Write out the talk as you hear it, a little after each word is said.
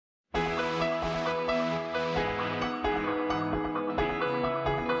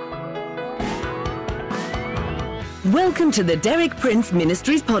Welcome to the Derek Prince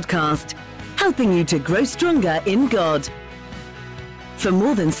Ministries podcast, helping you to grow stronger in God. For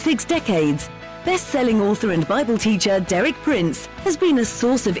more than 6 decades, best-selling author and Bible teacher Derek Prince has been a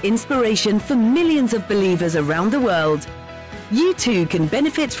source of inspiration for millions of believers around the world. You too can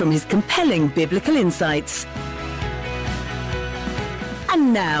benefit from his compelling biblical insights.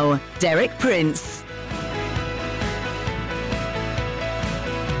 And now, Derek Prince.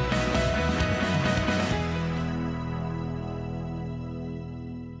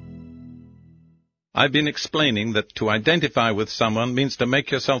 I've been explaining that to identify with someone means to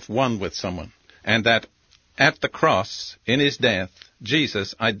make yourself one with someone, and that at the cross, in his death,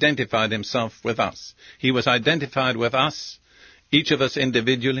 Jesus identified himself with us. He was identified with us, each of us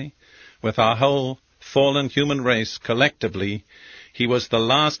individually, with our whole fallen human race collectively. He was the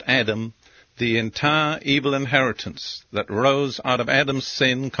last Adam, the entire evil inheritance that rose out of Adam's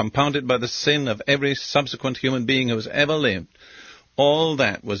sin, compounded by the sin of every subsequent human being who has ever lived. All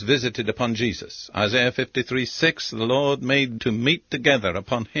that was visited upon Jesus. Isaiah 53:6, the Lord made to meet together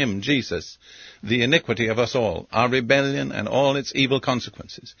upon him, Jesus, the iniquity of us all, our rebellion and all its evil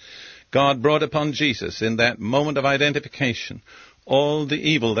consequences. God brought upon Jesus in that moment of identification all the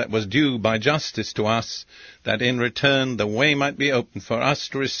evil that was due by justice to us, that in return the way might be opened for us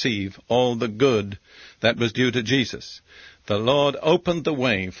to receive all the good that was due to Jesus. The Lord opened the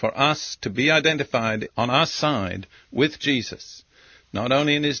way for us to be identified on our side with Jesus, not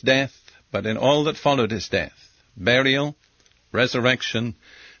only in his death, but in all that followed his death, burial, resurrection,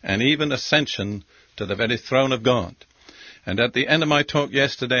 and even ascension to the very throne of God. And at the end of my talk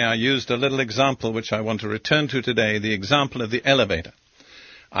yesterday, I used a little example which I want to return to today, the example of the elevator.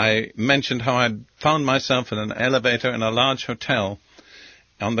 I mentioned how I'd found myself in an elevator in a large hotel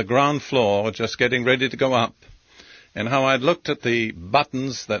on the ground floor, just getting ready to go up, and how I'd looked at the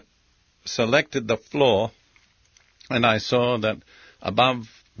buttons that selected the floor, and I saw that above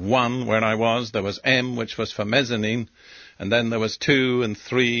 1, where I was, there was M, which was for mezzanine, and then there was 2 and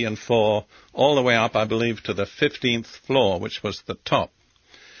 3 and 4, all the way up, I believe, to the 15th floor, which was the top.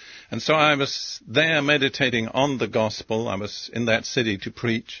 And so I was there meditating on the gospel. I was in that city to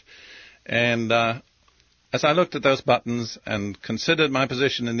preach. And as I looked at those buttons and considered my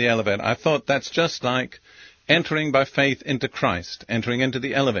position in the elevator, I thought that's just like entering by faith into Christ, entering into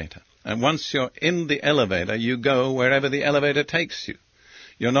the elevator. And once you're in the elevator, you go wherever the elevator takes you.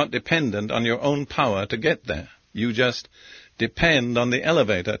 You're not dependent on your own power to get there. You just depend on the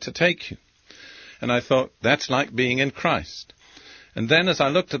elevator to take you. And I thought, that's like being in Christ. And then as I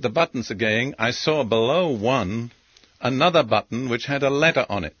looked at the buttons again, I saw below 1 another button which had a letter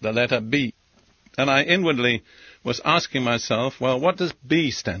on it, the letter B. And I inwardly was asking myself, well, what does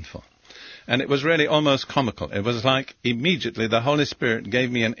B stand for? And it was really almost comical. It was like immediately the Holy Spirit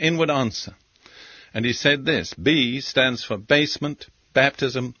gave me an inward answer. And he said this: B stands for basement,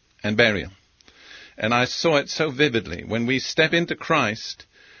 baptism, and burial. And I saw it so vividly. When we step into Christ,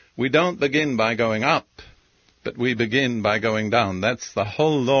 we don't begin by going up, but we begin by going down. That's the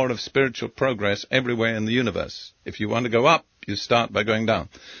whole law of spiritual progress everywhere in the universe. If you want to go up, you start by going down.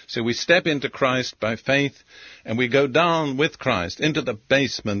 So we step into Christ by faith, and we go down with Christ into the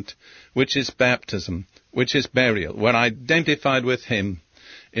basement, which is baptism, which is burial. We're identified with him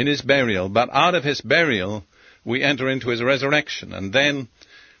in his burial, but out of his burial, we enter into his resurrection, and then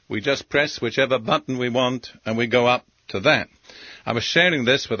we just press whichever button we want, and we go up to that. I was sharing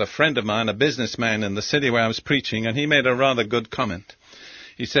this with a friend of mine, a businessman in the city where I was preaching, and he made a rather good comment.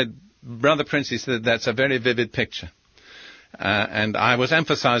 He said, Brother Prince, he said, that's a very vivid picture. And I was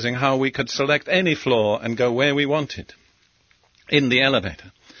emphasizing how we could select any floor and go where we wanted in the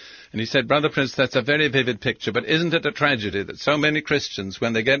elevator. And he said, Brother Prince, that's a very vivid picture, but isn't it a tragedy that so many Christians,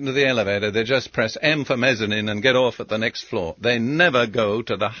 when they get into the elevator, they just press M for mezzanine and get off at the next floor. They never go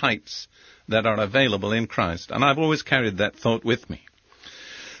to the heights that are available in Christ. And I've always carried that thought with me.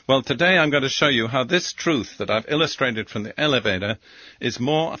 Well, today I'm going to show you how this truth that I've illustrated from the elevator is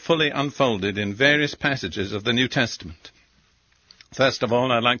more fully unfolded in various passages of the New Testament. First of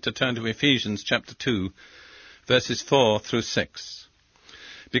all, I'd like to turn to Ephesians chapter 2, verses 4 through 6.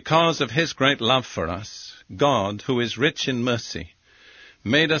 Because of his great love for us, God, who is rich in mercy,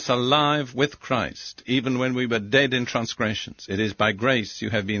 made us alive with Christ, even when we were dead in transgressions. It is by grace you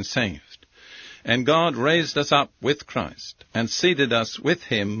have been saved. And God raised us up with Christ, and seated us with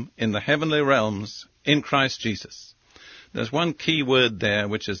him in the heavenly realms in Christ Jesus. There's one key word there,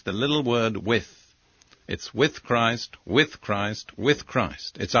 which is the little word with. It's with Christ, with Christ, with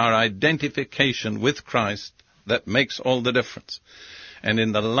Christ. It's our identification with Christ that makes all the difference. And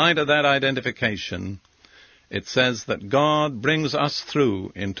in the light of that identification, it says that God brings us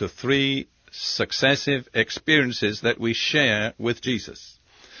through into 3 successive experiences that we share with Jesus.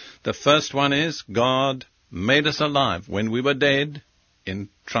 The first one is God made us alive. When we were dead in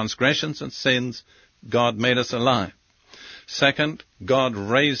transgressions and sins, God made us alive. Second, God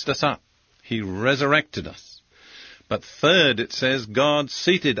raised us up. He resurrected us. But third, it says, God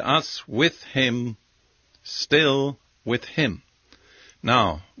seated us with him, still with him.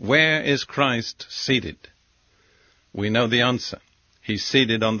 Now, where is Christ seated? We know the answer. He's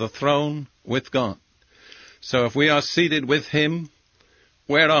seated on the throne with God. So if we are seated with him,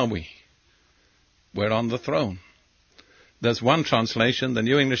 where are we? We're on the throne. There's one translation, the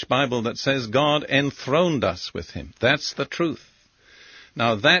New English Bible, that says God enthroned us with him. That's the truth.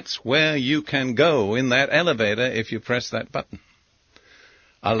 Now that's where you can go in that elevator if you press that button.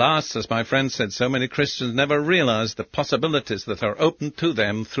 Alas, as my friend said, so many Christians never realize the possibilities that are open to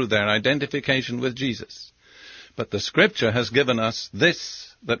them through their identification with Jesus. But the Scripture has given us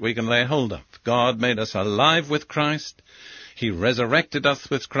this that we can lay hold of. God made us alive with Christ. He resurrected us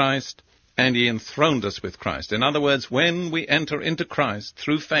with Christ. And he enthroned us with Christ. In other words, when we enter into Christ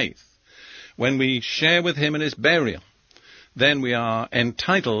through faith, when we share with him in his burial, then we are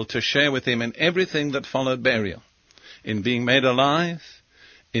entitled to share with him in everything that followed burial, in being made alive,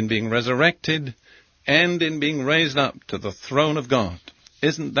 in being resurrected, and in being raised up to the throne of God.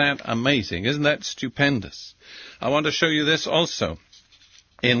 Isn't that amazing? Isn't that stupendous? I want to show you this also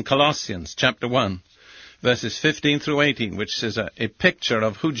in Colossians chapter 1, verses 15 through 18, which is a picture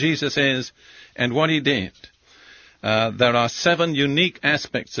of who Jesus is and what he did. There are 7 unique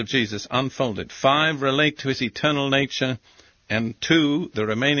aspects of Jesus unfolded. 5 relate to his eternal nature, and 2, the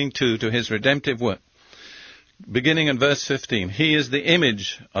remaining 2, to his redemptive work. Beginning in verse 15, he is the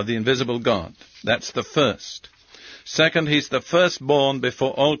image of the invisible God. That's the first. Second, he's the firstborn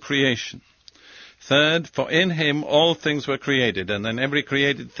before all creation. Third, for in him all things were created, and then every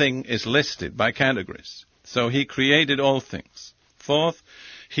created thing is listed by categories. So he created all things. Fourth,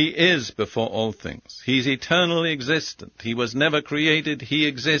 he is before all things. He's eternally existent. He was never created. He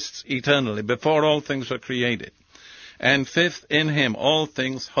exists eternally before all things were created. And fifth, in him all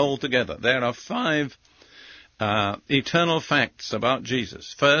things hold together. There are 5 eternal facts about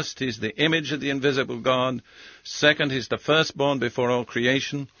Jesus. First, he's the image of the invisible God. Second, he's the firstborn before all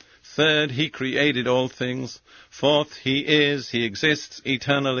creation. Third, he created all things. Fourth, he exists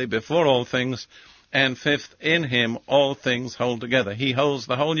eternally before all things. And fifth, in him all things hold together. He holds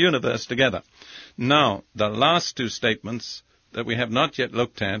the whole universe together. Now, the last 2 statements that we have not yet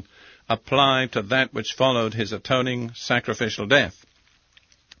looked at apply to that which followed his atoning sacrificial death.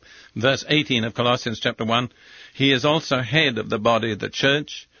 Verse 18 of Colossians chapter 1, he is also head of the body of the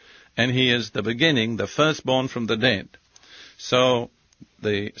church, and he is the beginning, the firstborn from the dead. So,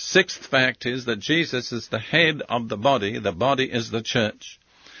 the 6th fact is that Jesus is the head of the body is the church.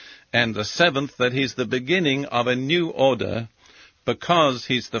 And the 7th, that he's the beginning of a new order because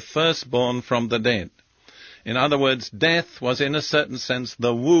he's the firstborn from the dead. In other words, death was in a certain sense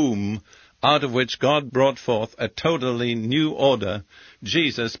the womb out of which God brought forth a totally new order,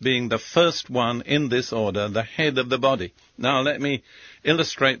 Jesus being the first one in this order, the head of the body. Now let me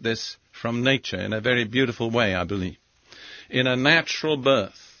illustrate this from nature in a very beautiful way, I believe. In a natural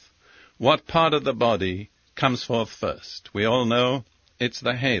birth, what part of the body comes forth first? We all know it's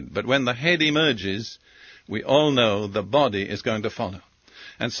the head. But when the head emerges, we all know the body is going to follow.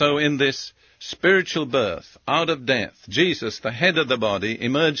 And so in this spiritual birth, out of death, Jesus, the head of the body,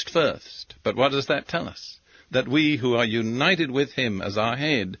 emerged first. But what does that tell us? That we who are united with him as our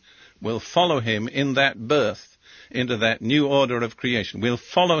head will follow him in that birth into that new order of creation. We'll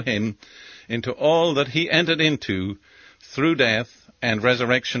follow him into all that he entered into through death and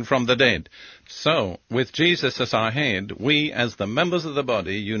resurrection from the dead. So, with Jesus as our head, we as the members of the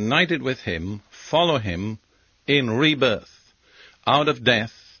body, united with him, follow him in rebirth, out of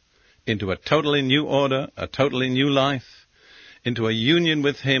death, into a totally new order, a totally new life, into a union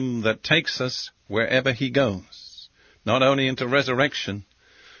with him that takes us wherever he goes, not only into resurrection,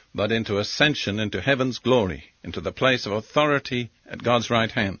 but into ascension, into heaven's glory, into the place of authority at God's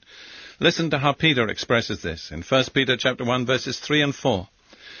right hand. Listen to how Peter expresses this in 1 Peter chapter 1, verses 3 and 4.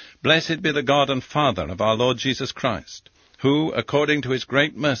 Blessed be the God and Father of our Lord Jesus Christ, who, according to his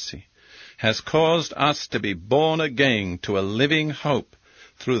great mercy, has caused us to be born again to a living hope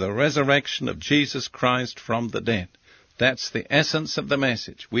through the resurrection of Jesus Christ from the dead. That's the essence of the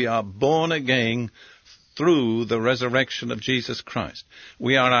message. We are born again through the resurrection of Jesus Christ.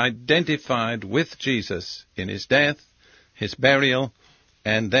 We are identified with Jesus in his death, his burial,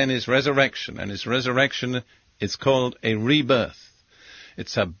 and then his resurrection. And his resurrection is called a rebirth.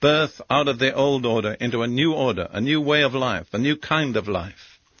 It's a birth out of the old order into a new order, a new way of life, a new kind of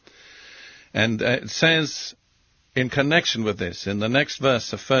life. And it says in connection with this, in the next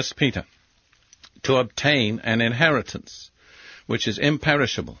verse of 1 Peter, to obtain an inheritance which is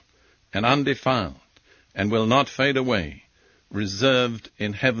imperishable and undefiled and will not fade away, reserved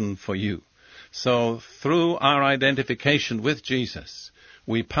in heaven for you. So through our identification with Jesus,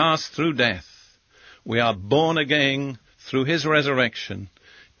 we pass through death. We are born again through his resurrection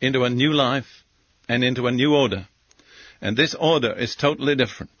into a new life and into a new order. And this order is totally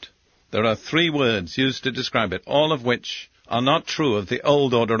different. There are 3 words used to describe it, all of which are not true of the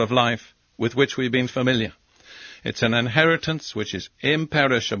old order of life with which we've been familiar. It's an inheritance which is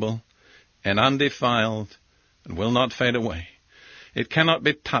imperishable and undefiled and will not fade away. It cannot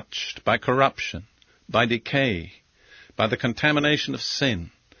be touched by corruption, by decay, by the contamination of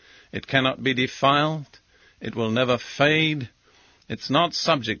sin. It cannot be defiled. It will never fade. It's not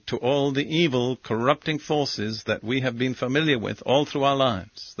subject to all the evil, corrupting forces that we have been familiar with all through our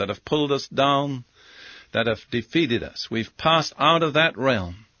lives, that have pulled us down, that have defeated us. We've passed out of that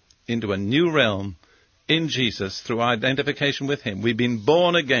realm into a new realm in Jesus through identification with him. We've been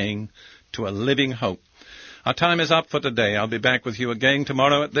born again to a living hope. Our time is up for today. I'll be back with you again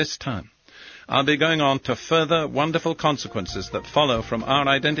tomorrow at this time. I'll be going on to further wonderful consequences that follow from our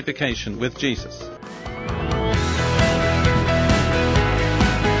identification with Jesus.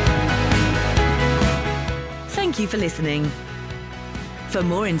 Thank you for listening. For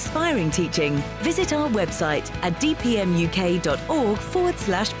more inspiring teaching, visit our website at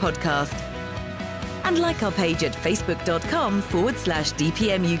dpmuk.org/podcast. And like our page at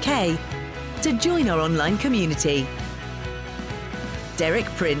facebook.com/dpmuk to join our online community. Derek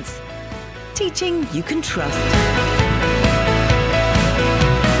Prince, teaching you can trust.